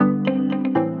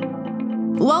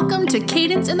Welcome to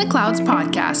Cadence in the Clouds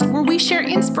podcast, where we share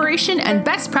inspiration and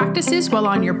best practices while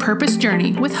on your purpose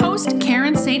journey with host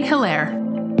Karen St. Hilaire.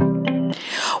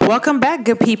 Welcome back,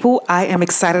 good people. I am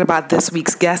excited about this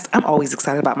week's guest. I'm always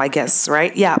excited about my guests,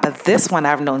 right? Yeah, but this one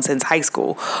I've known since high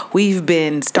school. We've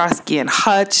been Starsky and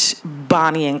Hutch,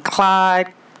 Bonnie and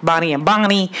Clyde, Bonnie and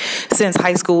Bonnie since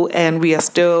high school, and we are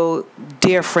still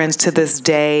dear friends to this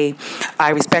day. I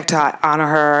respect her, I honor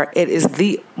her. It is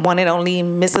the one and only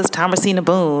Mrs. Thomasina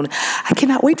Boone. I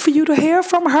cannot wait for you to hear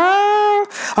from her.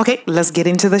 Okay, let's get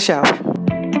into the show.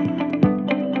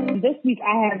 This week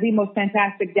I have the most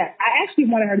fantastic guest. I actually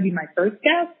wanted her to be my first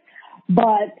guest,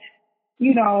 but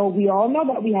you know, we all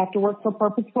know that we have to work for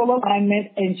purposeful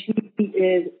alignment, and she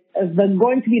is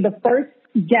going to be the first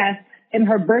guest in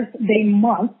her birthday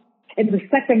month, in the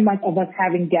second month of us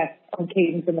having guests on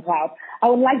Cadence in the Clouds. I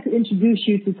would like to introduce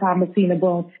you to Thomasina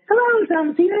Boone. Hello,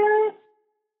 Thomasina.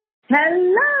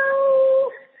 Hello.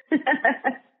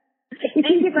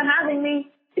 Thank you for having me.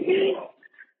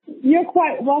 You're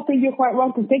quite welcome. You're quite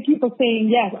welcome. Thank you for saying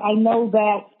yes. I know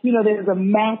that, you know, there's a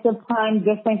massive time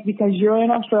difference because you're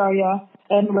in Australia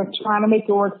and we're trying to make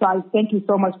it work. So I thank you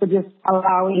so much for just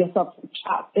allowing yourself to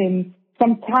chat in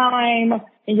some time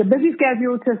in your busy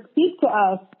schedule to speak to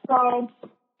us. So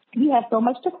we have so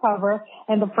much to cover.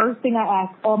 And the first thing I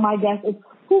ask all my guests is,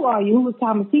 who are you? Who is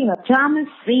Thomasina?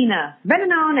 Thomasina, better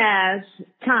known as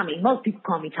Tommy. Most people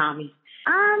call me Tommy.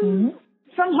 I'm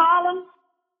from Harlem,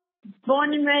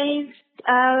 born and raised.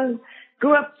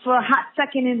 Grew up for a hot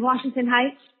second in Washington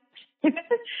Heights,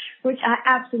 which I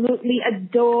absolutely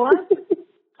adore.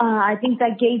 I think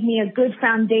that gave me a good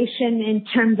foundation in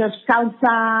terms of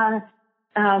salsa,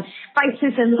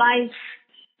 spices in life,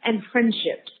 and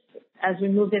friendships. As we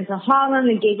moved into Harlem,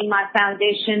 it gave me my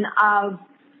foundation of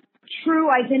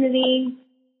true identity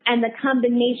and the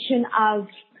combination of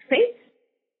faith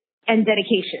and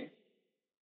dedication.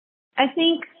 I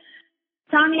think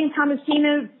Tommy and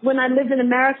Thomasina, when I lived in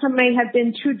America, may have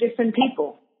been two different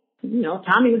people. You know,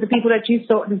 Tommy was the people that you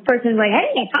saw, the person like,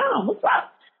 hey, Tom, what's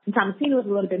up? And Thomasina was a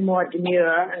little bit more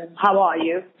demure and how are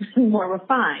you? More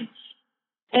refined.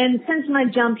 And since my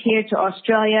jump here to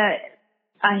Australia,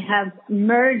 I have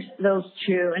merged those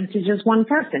two into just one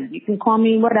person. You can call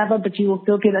me whatever, but you will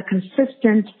still get a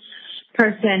consistent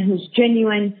person who's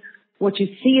genuine. What you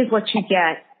see is what you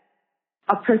get.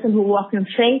 A person who walks in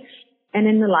faith and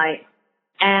in the light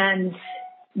and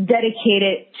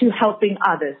dedicated to helping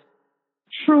others.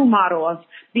 True model of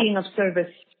being of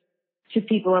service to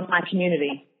people in my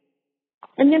community.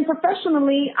 And then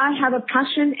professionally, I have a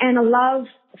passion and a love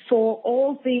for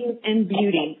all things in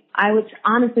beauty. I would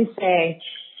honestly say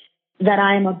that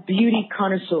I am a beauty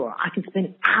connoisseur. I can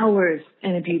spend hours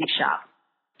in a beauty shop.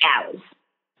 Hours.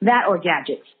 That or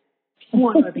gadgets.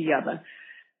 One or the other.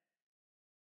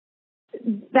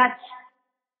 That's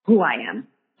who I am.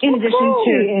 In addition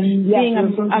to being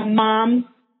a mom,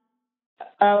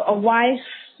 a wife,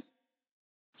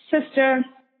 sister,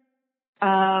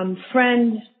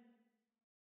 friend,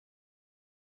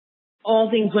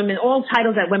 all things women, all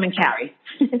titles that women carry.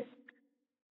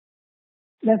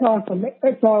 That's awesome.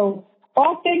 So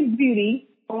all things beauty.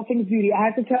 I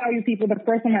have to tell you people, the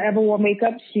first time I ever wore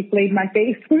makeup, she played my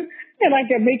face. And I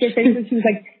could make her face and she was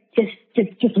like,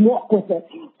 just walk with it.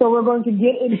 So we're going to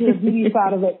get into the beauty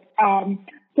side of it.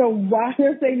 So while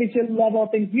you're saying that you love all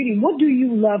things beauty, what do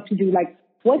you love to do? Like,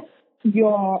 what's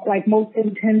your most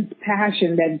intense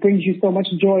passion that brings you so much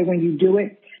joy when you do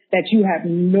it that you have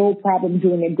no problem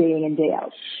doing it day in and day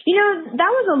out? You know, that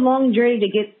was a long journey to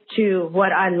get to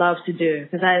what I love to do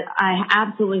because I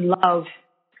absolutely love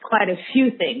quite a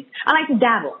few things. I like to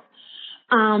dabble.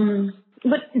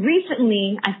 But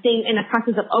recently, I think in the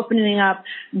process of opening up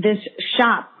this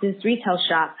retail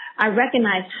shop, I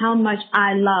recognized how much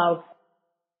I love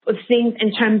things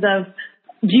in terms of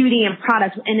beauty and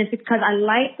products. And it's because I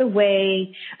like the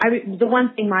way, the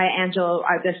one thing Maya Angelou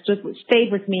that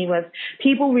stayed with me was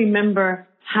people remember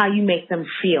how you make them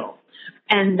feel.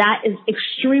 And that is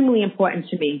extremely important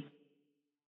to me.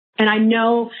 And I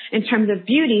know in terms of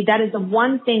beauty, that is the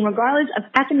one thing, regardless of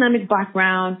economic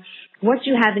background, what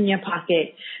you have in your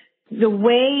pocket, the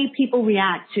way people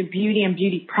react to beauty and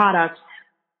beauty products,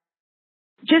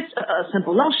 just a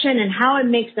simple lotion and how it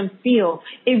makes them feel,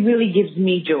 it really gives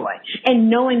me joy. And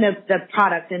knowing the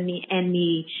product and the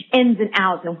ins and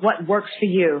outs and what works for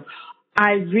you,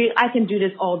 I can do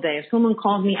this all day. If someone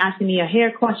calls me asking me a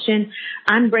hair question,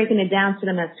 I'm breaking it down to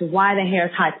them as to why the hair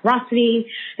is high porosity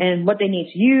and what they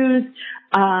need to use.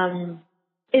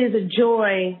 It is a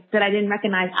joy that I didn't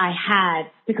recognize I had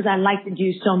because I like to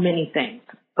do so many things.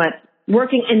 But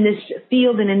working in this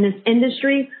field and in this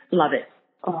industry, love it.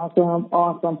 Awesome.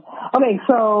 Okay,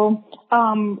 so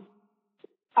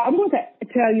I want to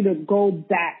tell you to go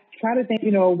back. Try to think,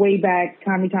 way back,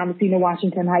 Tommy Thomasina,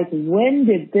 Washington Heights. When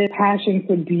did this passion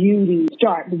for beauty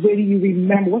start? Where do you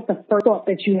remember? What's the first thought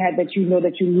that you had that you know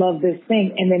that you love this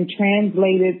thing? And then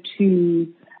translate it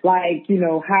to,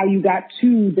 how you got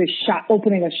to the shop,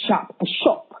 opening a shop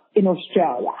in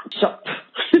Australia. Shop.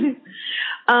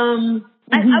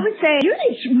 I would say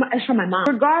beauty is from my mom.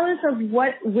 Regardless of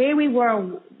where we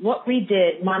were, what we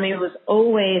did, Mommy was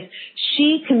always,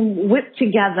 she can whip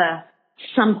together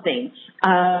something.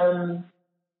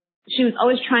 She was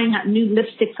always trying out new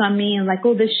lipsticks on me and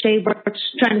this shade works,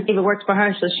 trying to see if it works for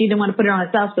her. So she didn't want to put it on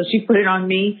herself, so she put it on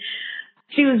me.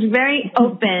 She was very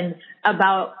open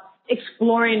about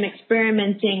exploring,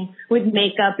 experimenting with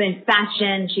makeup and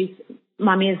fashion.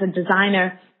 Mommy is a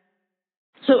designer.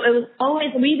 So it was always,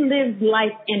 we lived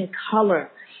life in color.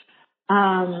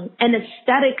 And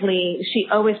aesthetically, she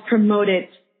always promoted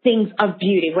things of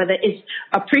beauty, whether it's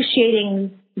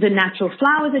appreciating the natural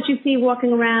flowers that you see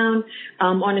walking around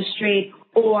on the street,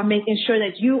 or making sure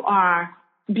that you are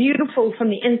beautiful from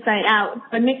the inside out,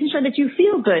 but making sure that you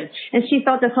feel good. And she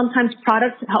felt that sometimes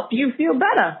products help you feel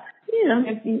better.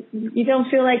 If you don't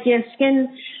feel like your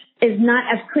skin is not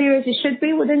as clear as it should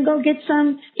be, well, then go get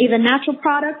some either natural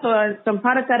products or some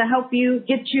products that'll help you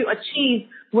achieve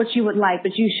what you would like.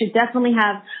 But you should definitely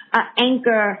have an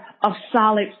anchor of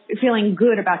solid feeling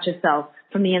good about yourself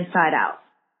from the inside out.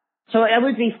 So it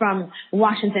would be from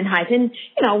Washington Heights. And,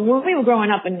 when we were growing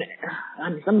up, and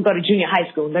I'm going to go to junior high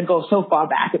school, that goes so far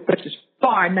back, it's just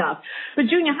far enough. But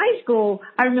junior high school,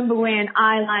 I remember wearing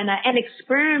eyeliner and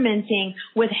experimenting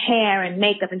with hair and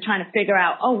makeup and trying to figure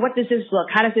out, what does this look?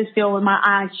 How does this feel with my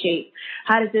eye shape?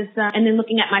 How does this, and then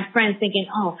looking at my friends thinking,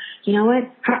 you know what?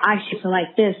 Her eye shapes are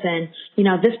like this, and,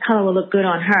 this color will look good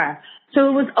on her. So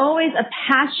it was always a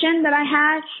passion that I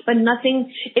had, but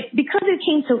because it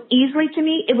came so easily to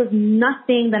me, it was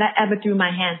nothing that I ever threw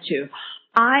my hand to.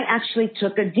 I actually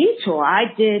took a detour. I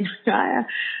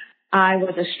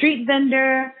was a street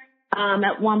vendor,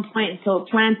 at one point, so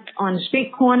plants on the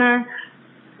street corner,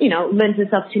 lends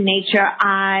itself to nature.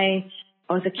 I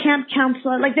was a camp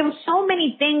counselor. There were so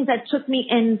many things that took me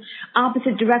in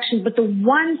opposite directions, but the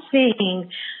one thing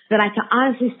that I can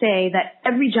honestly say that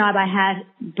every job I had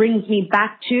brings me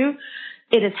back to,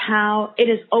 it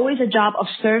is always a job of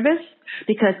service,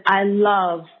 because I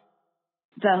love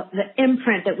the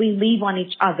imprint that we leave on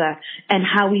each other and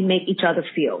how we make each other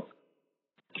feel.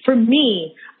 For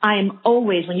me, I am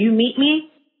always, when you meet me,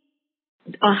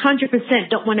 100%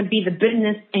 don't want to be the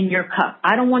bitterness in your cup.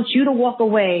 I don't want you to walk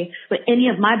away with any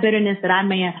of my bitterness that I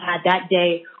may have had that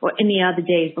day or any other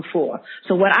days before.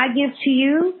 So what I give to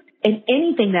you in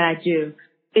anything that I do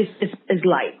is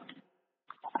light.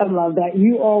 I love that.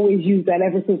 You always use that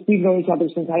ever since we've known each other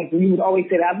since high school. You would always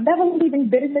say that. I'm never leaving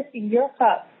bitterness in your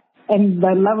cup. And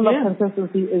the level of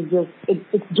consistency is just,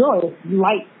 it's joy.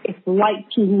 It's light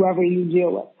to whoever you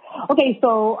deal with. Okay,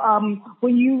 so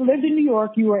when you lived in New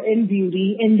York, you were in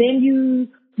beauty, and then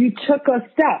you took a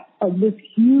step, this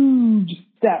huge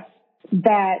step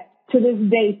that to this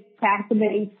day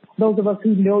fascinates those of us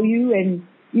who know you and,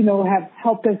 have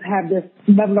helped us have this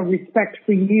level of respect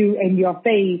for you and your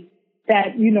faith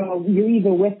that, you're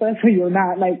either with us or you're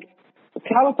not.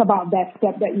 Tell us about that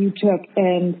step that you took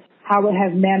and how it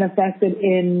has manifested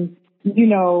in,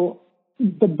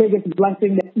 the biggest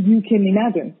blessing that you can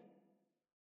imagine.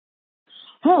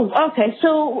 Oh, okay.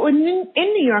 So in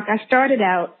New York, I started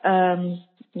out,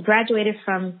 graduated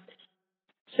from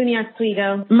SUNY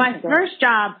Oswego. My first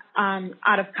job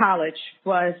out of college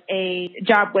was a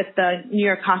job with the New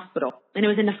York Hospital, and it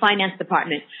was in the finance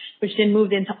department, which then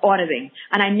moved into auditing.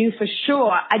 And I knew for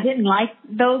sure I didn't like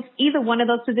either one of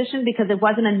those positions because it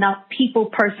wasn't enough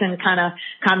people-person kind of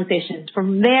conversations.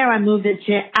 From there, I moved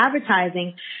into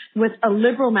advertising with a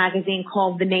liberal magazine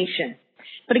called The Nation.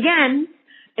 But again,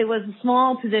 it was a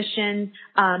small position,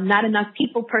 not enough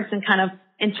people-person kind of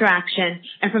interaction.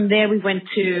 And from there, we went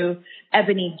to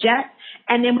Ebony Jet.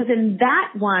 And it was in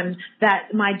that one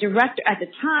that my director at the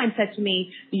time said to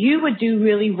me, you would do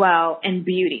really well in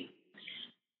beauty.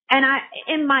 And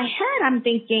in my head, I'm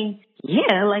thinking,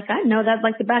 yeah, I know that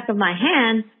like the back of my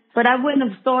hand, but I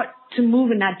wouldn't have thought to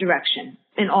move in that direction,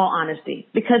 in all honesty,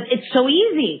 because it's so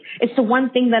easy. It's the one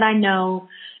thing that I know,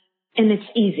 and it's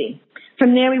easy.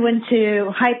 From there, we went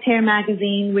to Hype Hair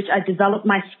Magazine, which I developed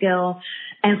my skill,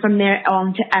 and from there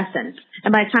on to Essence.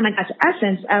 And by the time I got to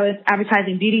Essence, I was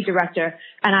advertising beauty director,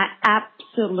 and I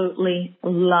absolutely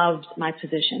loved my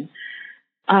position.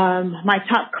 My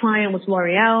top client was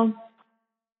L'Oreal,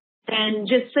 and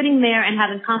just sitting there and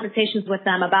having conversations with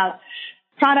them about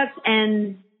products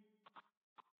and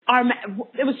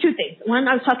it was two things. One,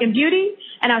 I was talking beauty,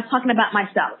 and I was talking about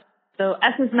myself. So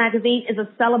Essence Magazine is a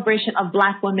celebration of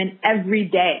Black women every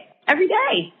day. Every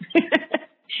day.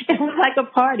 It was like a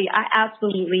party. I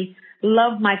absolutely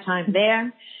loved my time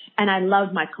there, and I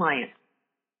loved my clients.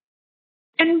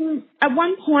 And at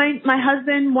one point, my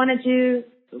husband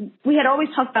we had always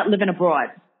talked about living abroad.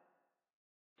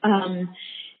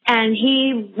 And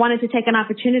he wanted to take an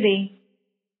opportunity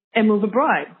and move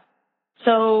abroad.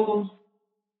 So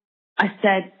I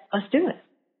said, let's do it.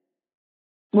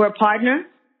 We're a partner.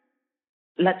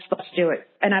 Let's do it.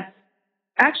 And I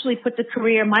actually put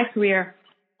my career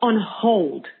on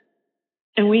hold.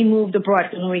 And we moved abroad.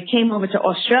 Because when we came over to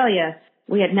Australia,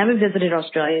 we had never visited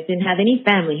Australia, didn't have any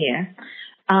family here.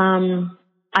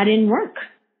 I didn't work.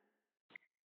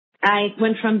 I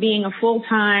went from being a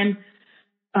full-time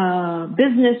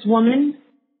businesswoman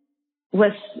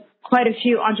with quite a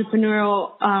few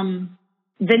entrepreneurial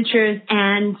ventures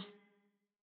and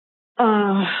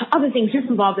other things, just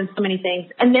involved in so many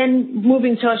things. And then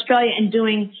moving to Australia and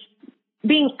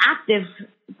being active,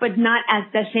 but not as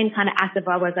the same kind of active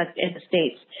I was in the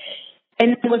States.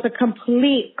 And it was a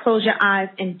complete close your eyes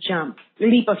and jump,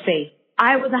 leap of faith.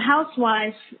 I was a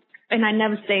housewife and I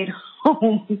never stayed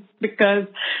home because,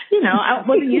 I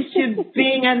wasn't used to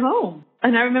being at home.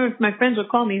 And I remember my friends would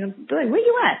call me and be like, where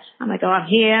you at? I'm like, I'm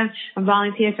here. I'm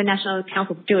volunteering for National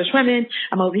Council for Jewish Women.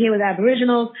 I'm over here with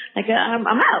Aboriginals. Like, I'm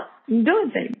out. I'm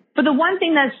doing things. But the one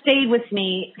thing that stayed with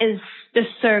me is the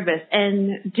service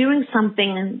and doing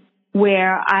something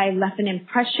where I left an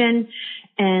impression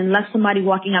and left somebody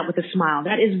walking out with a smile.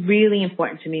 That is really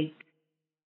important to me.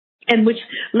 And which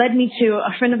led me to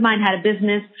a friend of mine had a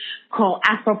business called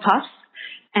Afro Puffs.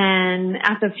 And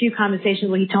after a few conversations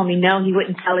where he told me no, he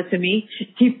wouldn't sell it to me,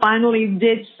 he finally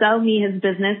did sell me his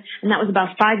business. And that was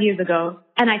about 5 years ago.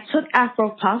 And I took Afro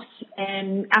Puffs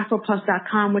and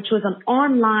AfroPuffs.com, which was an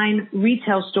online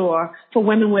retail store for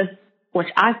women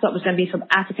which I thought was going to be for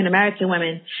African American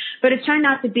women. But it turned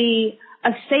out to be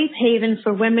a safe haven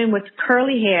for women with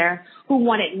curly hair who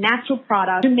wanted natural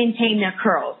products to maintain their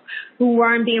curls, who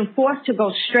weren't being forced to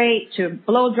go straight to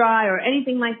blow dry or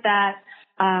anything like that.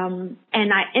 And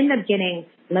I ended up getting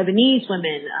Lebanese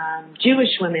women,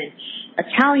 Jewish women,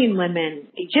 Italian women,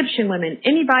 Egyptian women,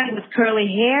 anybody with curly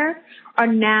hair are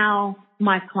now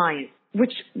my clients,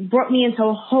 which brought me into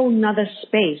a whole nother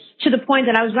space to the point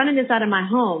that I was running this out of my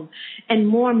home. And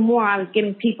more I was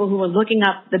getting people who were looking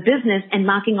up the business and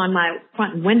knocking on my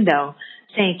front window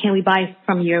saying, can we buy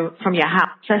from your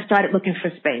house? So I started looking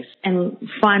for space. And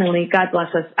finally, God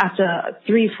bless us, after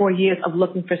 3-4 years of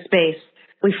looking for space,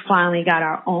 we finally got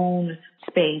our own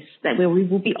space that we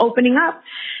will be opening up.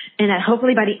 And that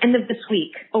hopefully by the end of this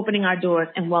week, opening our doors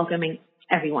and welcoming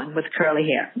everyone with curly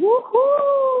hair.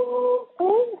 Woohoo!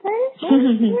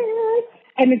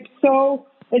 And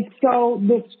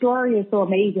the story is so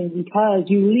amazing because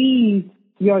you leave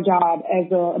your job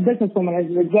as a businesswoman,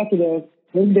 as an executive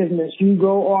in business. You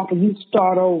go off and you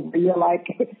start over. You're like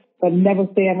a never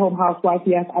stay at home housewife.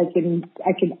 Yes, I can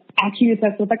actually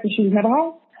attest to the fact that she was never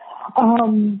home.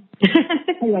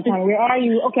 Where are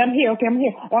you? Okay, I'm here.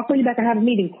 I'll call you back. I have a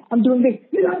meeting. I'm doing this.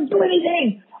 You don't do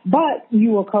anything. But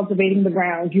you were cultivating the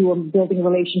ground. You were building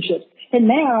relationships. And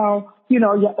now,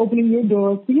 you're opening your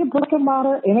doors to your brick and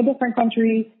mortar in a different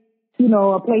country,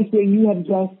 a place where you have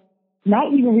just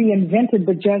not even reinvented,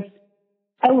 but just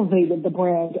elevated the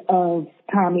brand of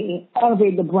Tommy,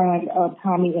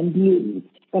 and beauty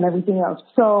and everything else.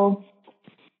 So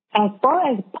as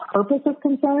far as purpose is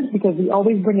concerned, because we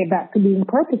always bring it back to being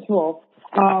purposeful,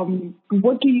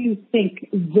 what do you think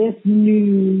this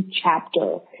new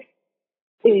chapter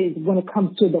is when it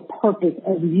comes to the purpose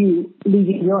of you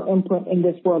leaving your imprint in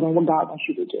this world and what God wants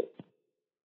you to do?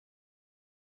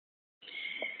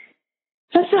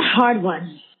 That's a hard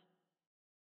one.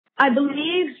 I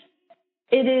believe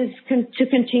it is to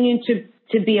continue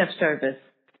to be of service.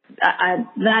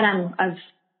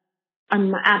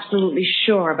 I'm absolutely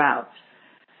sure about.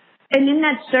 And in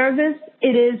that service,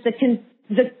 it is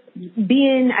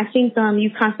being, I think,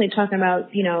 you constantly talking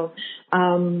about,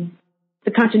 the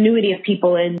continuity of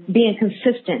people and being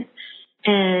consistent.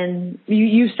 And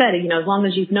you said it, as long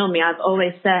as you've known me, I've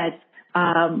always said,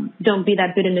 don't be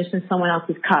that bitterness in someone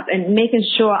else's cup, and making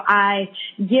sure I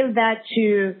give that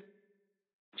to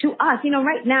us.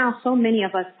 Right now, so many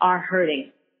of us are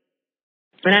hurting.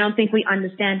 And I don't think we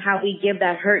understand how we give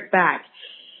that hurt back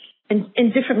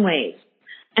in different ways,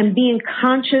 and being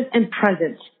conscious and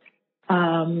present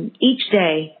each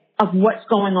day of what's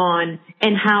going on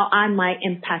and how I might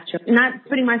impact you. Not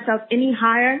putting myself any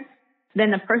higher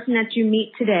than the person that you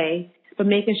meet today, but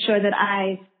making sure that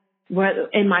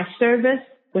in my service,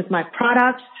 with my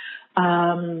products,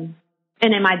 and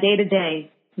in my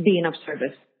day-to-day being of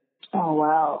service. Oh,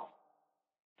 wow.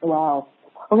 Wow.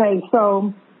 Okay,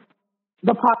 so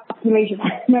the population,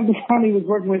 I remember Tommy was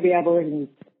working with the Aborigines.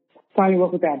 Tommy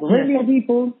worked with the Aboriginal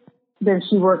people. Then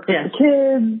she worked with the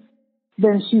kids.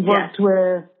 Then she worked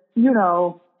with,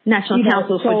 National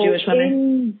Council for Jewish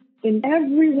Women. In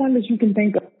everyone that you can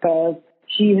think of,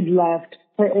 she had left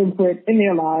her input in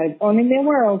their lives and in their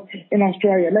world in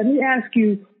Australia. Let me ask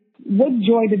you, what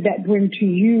joy did that bring to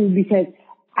you? Because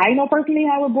I know personally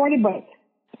how we're born, but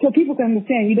so people can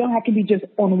understand, you don't have to be just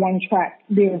on one track.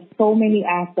 There's so many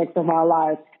aspects of our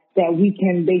lives that we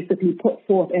can basically put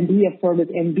forth and be of service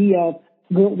and be of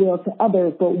goodwill to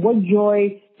others. But what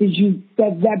joy did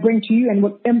that bring to you, and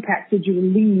what impact did you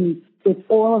leave with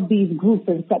all of these groups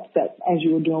and subsets as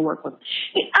you were doing work with them?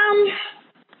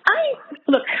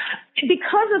 Look,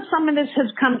 because of some of this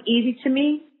has come easy to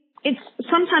me, it's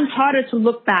sometimes harder to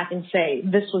look back and say,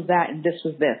 this was that and this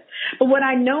was this. But what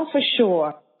I know for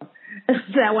sure is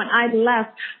that when I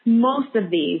left most of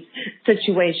these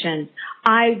situations,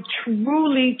 I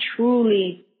truly,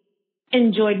 truly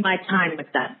enjoyed my time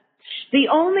with them. The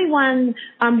only one,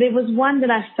 there was one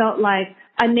that I felt like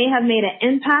I may have made an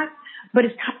impact, but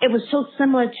it was so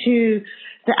similar to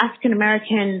the African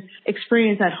American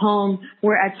experience at home,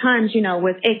 where at times,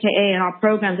 with AKA and our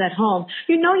programs at home,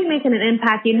 you're making an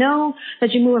impact,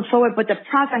 that you're moving forward, but the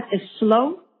process is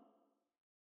slow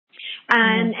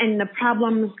and the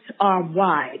problems are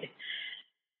wide.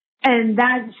 And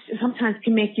that sometimes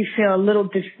can make you feel a little,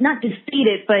 not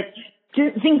defeated, but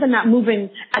things are not moving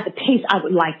at the pace I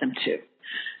would like them to.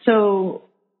 So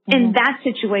in that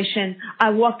situation, I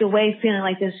walked away feeling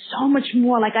like there's so much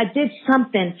more, like I did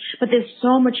something, but there's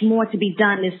so much more to be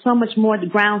done. There's so much more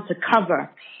ground to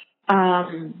cover.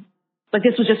 But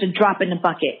this was just a drop in the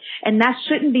bucket. And that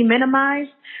shouldn't be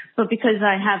minimized, but because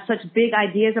I have such big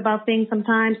ideas about things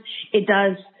sometimes, it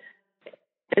does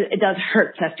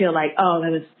hurt. I feel like,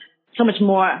 there was so much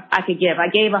more I could give. I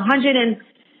gave 199%.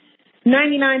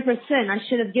 I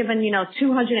should have given,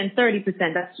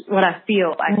 230%. That's what I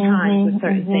feel at times with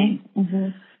certain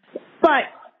things.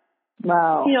 But,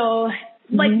 wow.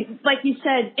 Like you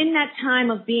said, in that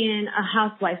time of being a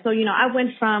housewife, so, I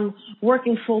went from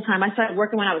working full time. I started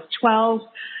working when I was 12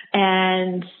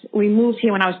 and we moved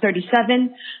here when I was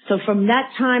 37. So from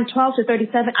that time, 12 to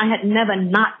 37, I had never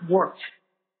not worked.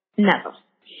 Never.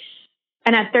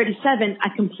 And at 37, I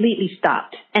completely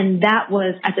stopped. And that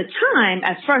was, at the time,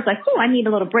 at first, like, I need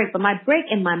a little break. But my break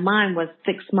in my mind was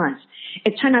 6 months.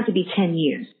 It turned out to be 10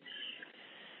 years.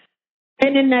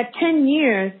 And in that 10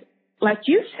 years, like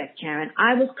you said, Karen,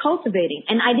 I was cultivating.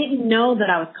 And I didn't know that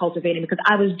I was cultivating because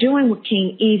I was doing what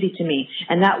came easy to me.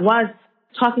 And that was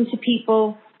talking to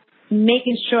people,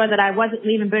 making sure that I wasn't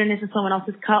leaving bitterness in someone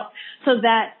else's cup. So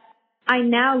that I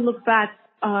now look back,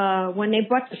 when they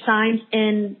brought the signs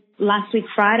in last week,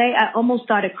 Friday, I almost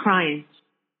started crying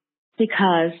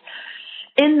because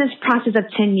in this process of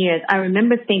 10 years, I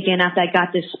remember thinking after I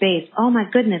got this space, oh my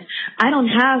goodness, I don't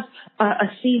have a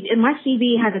CV. My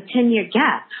CV has a 10-year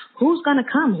gap. Who's going to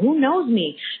come? Who knows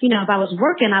me? If I was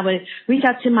working, I would reach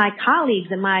out to my colleagues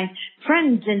and my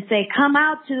friends and say, come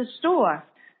out to the store.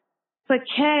 But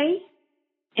Kay,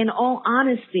 in all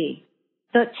honesty,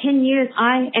 the 10 years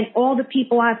and all the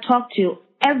people I've talked to,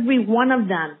 every one of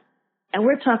them, and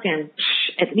we're talking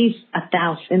at least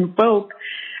 1,000 folk,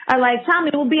 are like,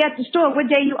 Tommy, we'll be at the store. What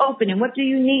day you opening? What do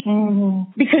you need?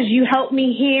 Because you helped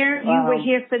me here. Wow. You were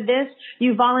here for this.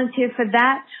 You volunteered for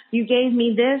that. You gave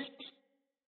me this.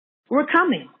 We're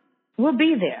coming. We'll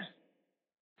be there.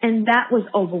 And that was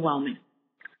overwhelming.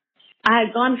 I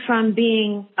had gone from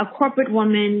being a corporate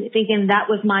woman, thinking that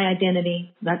was my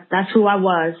identity. That's who I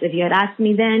was. If you had asked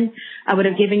me then, I would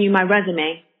have given you my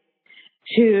resume,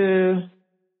 to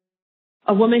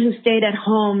a woman who stayed at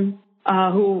home,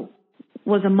 who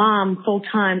was a mom full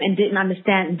time and didn't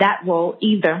understand that role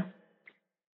either,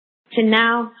 to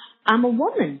now I'm a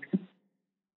woman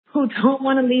who don't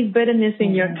want to leave bitterness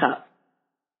in your cup.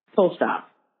 Full stop.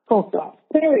 Full stop.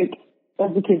 Period.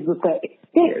 As the kids would say.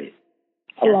 Period.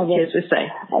 I love it. Kids would say.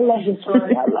 I love this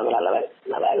story. I love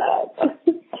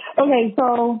it. Okay,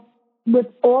 so with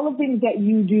all the things that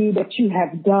you do, that you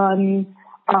have done,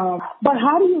 but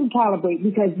how do you calibrate?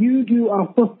 Because you do a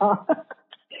lot.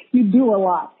 You do a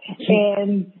lot.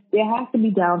 And there has to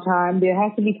be downtime. There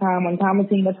has to be time when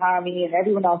Thomasina, Tommy, and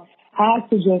everyone else has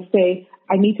to just say,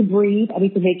 I need to breathe. I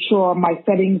need to make sure my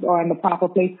settings are in the proper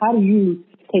place. How do you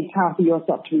take time for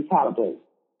yourself to recalibrate?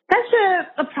 That's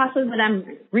a process that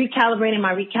I'm recalibrating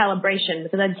my recalibration,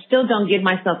 because I still don't give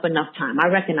myself enough time. I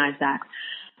recognize that.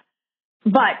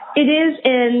 But it is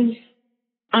in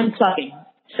unplugging.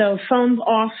 So phones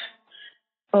off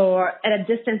or at a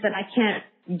distance that I can't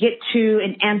get to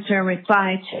and answer and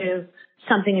reply to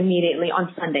something immediately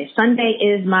on Sunday. Sunday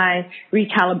is my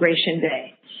recalibration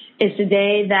day. It's the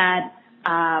day that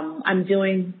I'm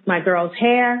doing my girls'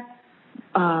 hair.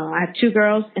 I have 2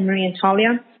 girls, Marie and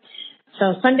Talia.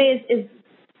 So Sunday is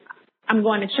I'm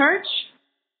going to church.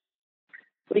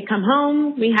 We come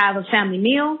home. We have a family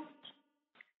meal.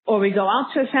 Or we go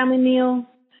out to a family meal.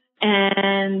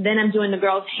 And then I'm doing the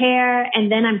girls' hair.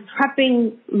 And then I'm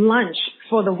prepping lunch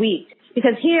for the week.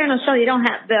 Because here in Australia, you don't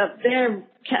have their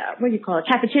what do you call it,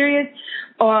 cafeterias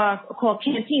or called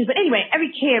canteens. But anyway,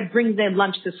 every kid brings their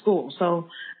lunch to school. So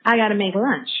I got to make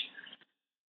lunch.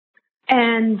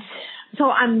 And so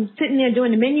I'm sitting there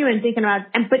doing the menu and thinking about,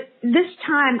 but this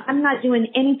time I'm not doing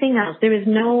anything else. There is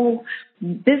no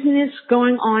business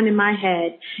going on in my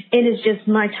head. It is just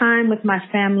my time with my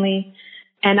family.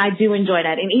 And I do enjoy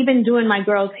that. And even doing my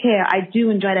girls' hair, I do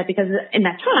enjoy that because in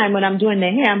that time when I'm doing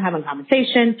their hair, I'm having a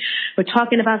conversation. We're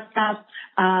talking about stuff.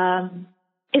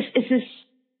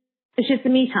 It's just the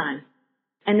me time.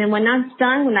 And then when that's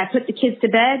done, when I put the kids to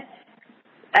bed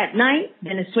at night,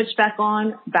 then it's switched back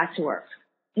on, back to work.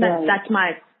 That's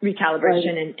my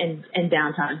recalibration and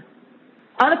downtime.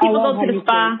 Other people go to the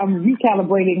spa. I'm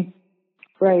recalibrating.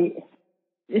 Right.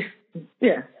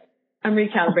 Yeah. I'm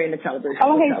recalibrating the calibration. I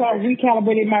like how I'm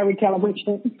recalibrating my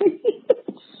recalibration.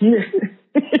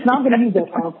 Now I'm going to use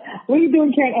that term. What are you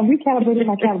doing, Karen? I'm recalibrating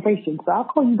my calibration, so I'll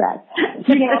call you back.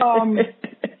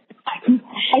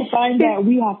 I find that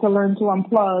we have to learn to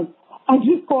unplug. I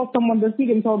just called someone this week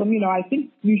and told them, I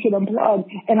think you should unplug.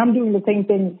 And I'm doing the same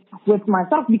thing with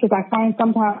myself because I find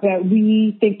sometimes that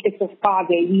we think it's a spa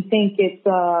day. We think it's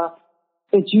a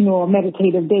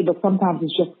meditative day, but sometimes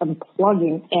it's just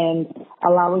unplugging and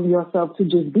allowing yourself to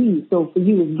just be. So for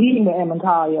you, it's being with Em and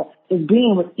Talia, it's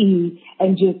being with E,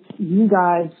 and just you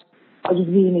guys are just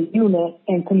being a unit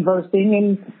and conversing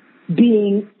and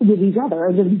being with each other,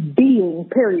 and just being,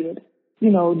 period.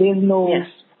 There's no... Yes.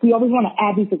 We always want to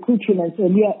add these accoutrements,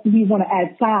 and yet we want to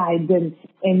add sides and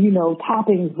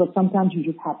toppings, but sometimes you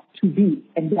just have to be,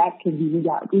 and that can be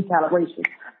recalibration.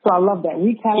 So I love that,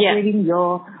 recalibrating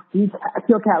your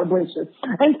calibration.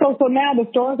 And so now the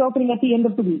store is opening at the end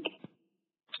of the week.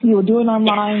 You were doing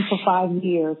online for 5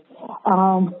 years. I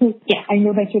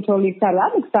know that you're totally excited.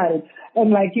 I'm excited, and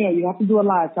you have to do a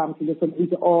live time so that we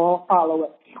can all follow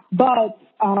it. But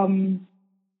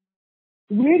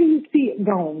where do you see it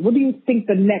going? What do you think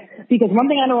the next? Because one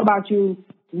thing I know about you,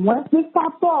 once this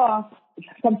pops off,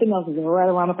 something else is right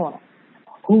around the corner.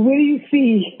 Where do you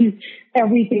see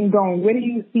everything going? Where do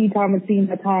you see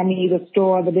Thomasina, Tommy, the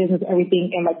store, the business,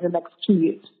 everything in the next 2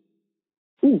 years?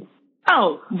 Ooh.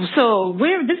 Oh, so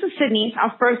this is Sydney,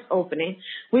 our first opening.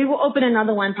 We will open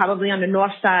another one probably on the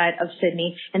north side of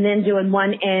Sydney, and then doing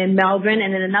one in Melbourne,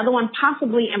 and then another one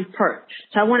possibly in Perth.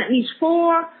 So I want at least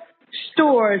 4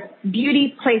 stores,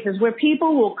 beauty places where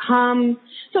people will come.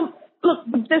 So look,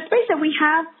 the space that we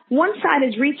have, one side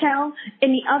is retail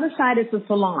and the other side is the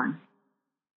salon.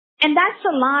 And that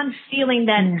salon feeling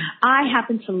that I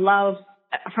happen to love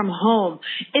from home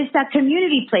is that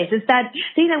community place. It's that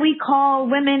thing that we call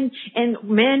women and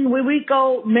men, where we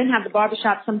go, men have the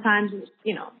barbershop sometimes,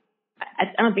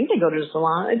 I don't think they go to the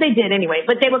salon. They did anyway,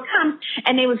 but they would come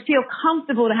and they would feel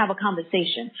comfortable to have a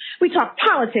conversation. We talk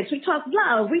politics, we talk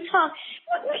love, we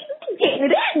get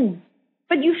it in.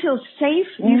 But you feel safe,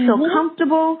 you feel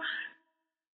comfortable.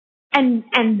 And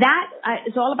that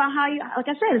is all about how like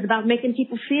I said, it's about making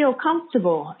people feel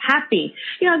comfortable, happy.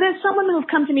 There's someone who've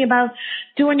come to me about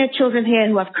doing their children's hair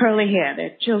who have curly hair.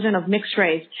 They're children of mixed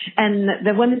race. And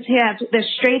the women's hair, they're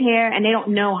straight hair and they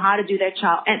don't know how to do their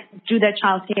child's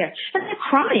hair. And they're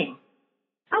crying.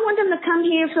 I want them to come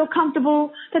here, feel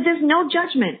comfortable, that there's no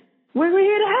judgment. We're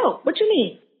here to help. What you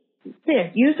need? Here,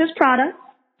 use this product.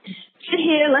 Sit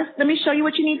here, let me show you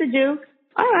what you need to do.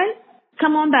 All right,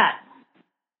 come on back.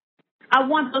 I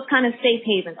want those kind of safe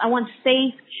havens. I want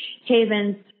safe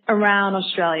havens around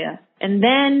Australia. And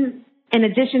then, in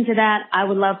addition to that, I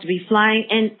would love to be flying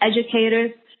in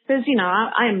educators because,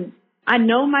 I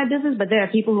know my business, but there are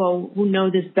people who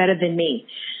know this better than me.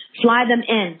 Fly them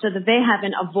in so that they have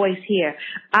a voice here.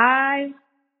 I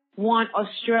want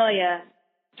Australia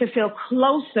to feel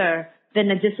closer than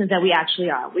the distance that we actually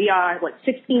are. We are,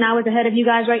 16 hours ahead of you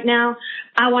guys right now?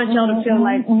 I want y'all to feel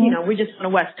like, we're just on the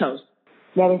West Coast.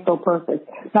 That is so perfect.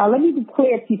 Now, let me be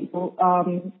clear, people.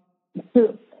 How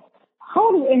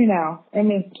old is Emmy now?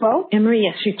 Emmy is 12? Emily,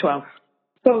 yes, she's 12.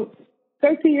 So,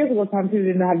 13 years ago, Tom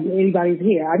didn't have anybody's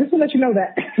hair. I just want to let you know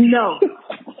that.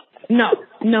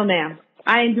 No, ma'am.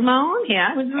 I didn't do my own hair.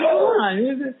 I was doing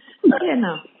my own.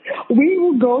 No. we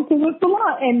will go to the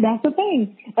salon. And that's the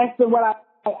thing. That's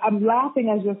I'm laughing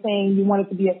as you're saying you want it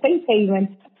to be a safe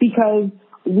haven, because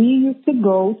we used to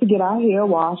go to get our hair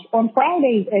washed on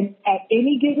Fridays, and at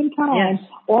any given time,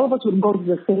 all of us would go to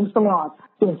the same salon.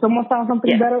 So if someone found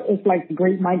something better, it's like the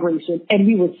Great Migration. And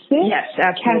we would sit,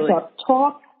 catch up,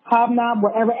 talk, hobnob,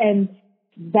 whatever, and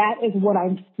that is what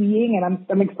I'm seeing, and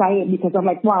I'm excited because I'm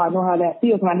like, wow, I know how that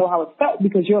feels, and I know how it felt,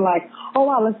 because you're like, oh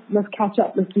wow, let's catch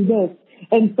up, let's do this.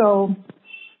 And so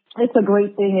it's a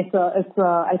great thing.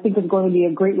 I think it's going to be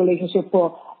a great relationship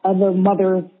for other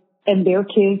mothers and their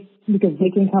kids, because they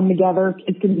can come together.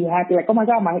 Kids can be happy, like, oh my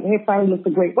God, my hair finally looks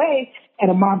a great way. And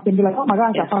a mom can be like, oh my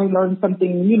gosh, I finally learned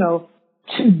something,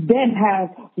 to then have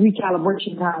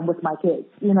recalibration time with my kids,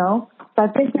 So I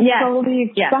think I'm totally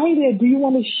excited. Yeah. Do you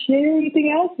want to share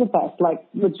anything else with us, like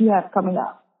what you have coming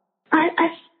up?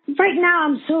 Right now,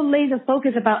 I'm so laser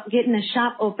focused about getting a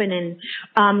shop open,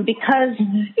 and because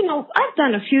I've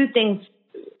done a few things,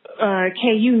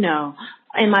 Kay,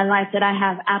 in my life that I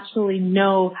have absolutely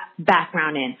no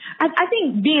background in. I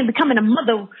think becoming a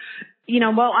mother,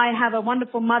 I have a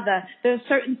wonderful mother. There's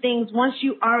certain things, once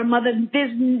you are a mother,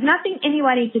 there's nothing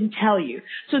anybody can tell you.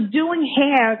 So doing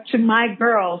hair to my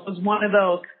girls was one of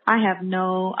those. I have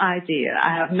no idea.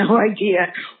 I have no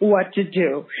idea what to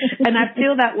do. And I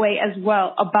feel that way as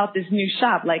well about this new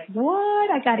shop. Like, what?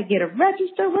 I got to get a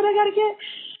register. What I got to get?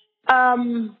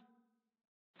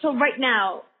 So right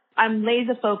now, I'm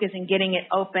laser focused in getting it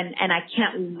open, and I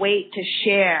can't wait to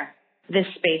share this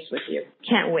space with you.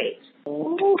 Can't wait.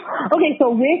 Okay, so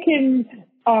where can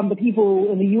the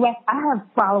people in the U.S., I have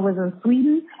followers in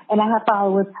Sweden, and I have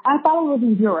followers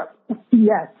in Europe.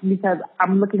 Yes, because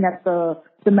I'm looking at the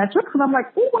metrics, and I'm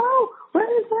like, oh, wow, we're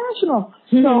international.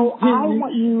 So I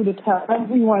want you to tell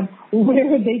everyone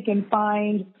where they can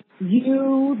find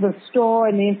you, the store,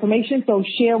 and the information. So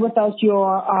share with us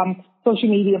your social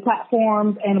media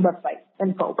platforms and website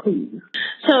info, please.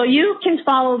 So you can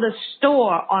follow the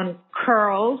store on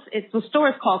Curls. The store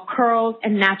is called Curls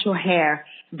and Natural Hair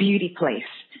Beauty Place.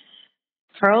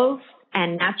 Curls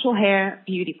and Natural Hair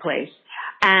Beauty Place.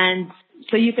 And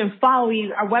so you can follow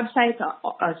our websites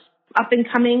are up and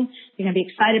coming. You're going to be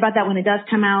excited about that when it does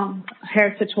come out.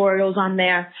 Hair tutorials on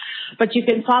there. But you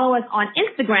can follow us on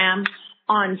Instagram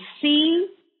on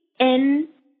CNH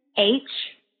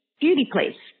Beauty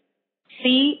Place.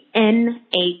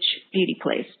 CNH Beauty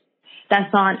Place.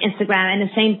 That's on Instagram, and the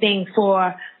same thing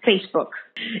for Facebook.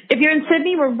 If you're in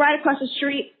Sydney, we're right across the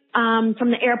street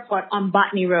from the airport on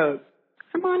Botany Road.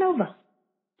 Come on over.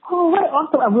 Oh, right.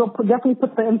 Also, I will definitely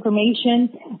put the information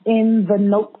in the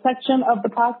notes section of the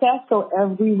podcast so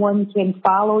everyone can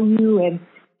follow you and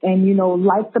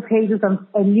like the pages. And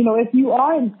if you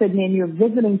are in Sydney and you're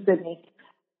visiting Sydney,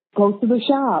 go to the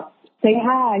shop. Say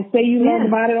hi. Say you learned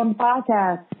about it on the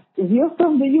podcast. If you're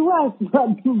from the U.S.,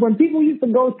 when people used to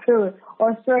go to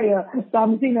Australia,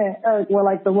 Thomasina and Eric were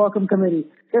like the welcome committee.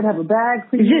 They'd have a bag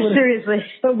for you. Seriously.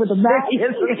 With a bag.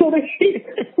 So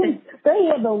they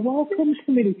were the welcome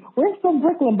committee. We're from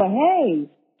Brooklyn, but hey,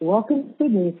 welcome to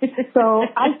Sydney. So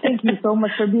I thank you so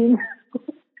much for being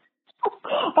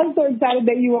I'm so excited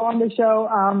that you were on the show.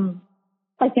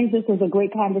 I think this was a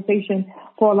great conversation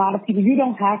for a lot of people. You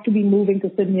don't have to be moving to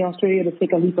Sydney, Australia to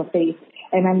take a leap of faith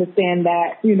and understand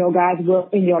that, God's will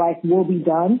in your life will be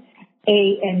done.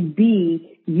 A, and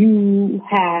B, you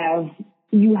have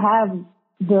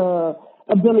the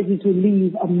ability to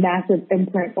leave a massive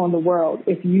imprint on the world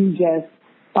if you just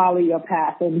follow your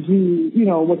path and do,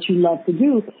 what you love to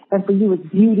do. And for you, it's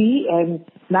beauty. And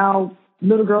now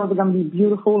little girls are going to be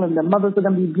beautiful, and the mothers are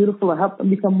going to be beautiful, and help them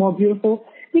become more beautiful.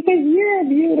 Because you're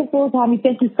beautiful, Tommy.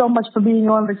 Thank you so much for being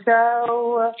on the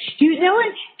show. You know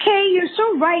what, Kay, you're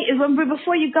so right.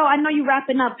 Before you go, I know you're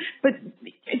wrapping up, but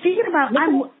thinking about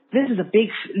this is a big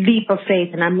leap of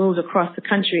faith, and I moved across the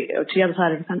country to the other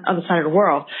side of the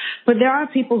world. But there are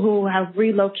people who have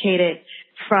relocated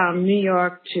from New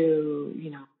York to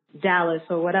Dallas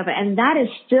or whatever, and that is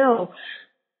still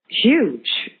huge.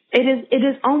 It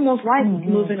is almost like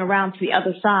moving around to the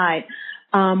other side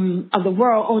of the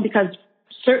world, only because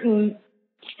certain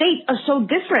states are so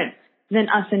different than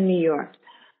us in New York.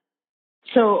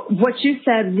 So what you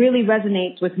said really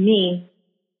resonates with me,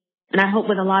 and I hope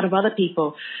with a lot of other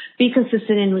people. Be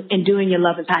consistent in doing your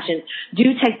love and passion. Do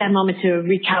take that moment to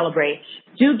recalibrate.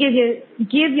 Do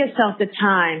give yourself the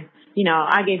time.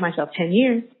 I gave myself 10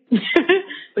 years,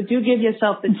 but do give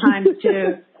yourself the time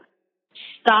to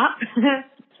stop.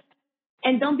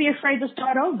 And don't be afraid to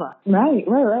start over. Right.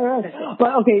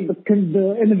 But okay,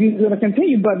 the interview is going to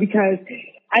continue, but because,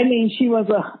 she was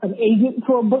an agent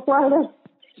for a book writer,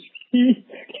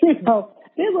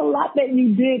 there's a lot that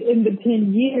you did in the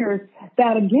 10 years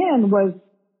that, again, was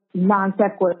non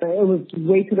sequitur. It was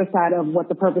way to the side of what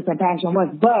the purpose and passion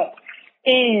was. But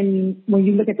when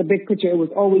you look at the big picture, it was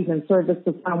always in service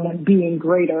to someone being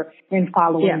greater and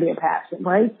following their passion,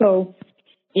 right? So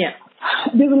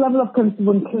there's a level of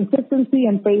when consistency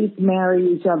and faith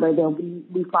marry each other, then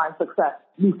we find success.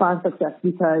 We find success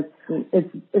because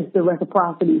it's the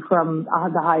reciprocity from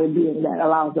the higher being that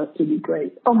allows us to be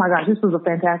great. Oh my gosh, this was a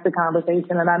fantastic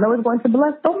conversation, and I know it's going to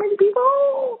bless so many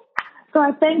people. So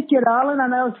I thank you, darling. I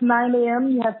know it's 9 a.m.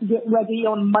 You have to get ready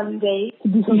on Monday to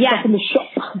do some stuff in the shop.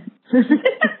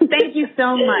 Thank you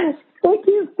so much. Thank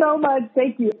you so much.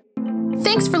 Thank you.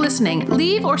 Thanks for listening.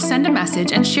 Leave or send a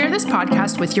message and share this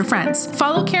podcast with your friends.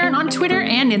 Follow Karen on Twitter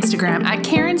and Instagram at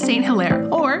Karen St. Hilaire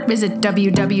or visit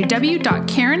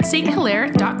www.KarenSt.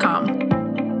 Hilaire.com.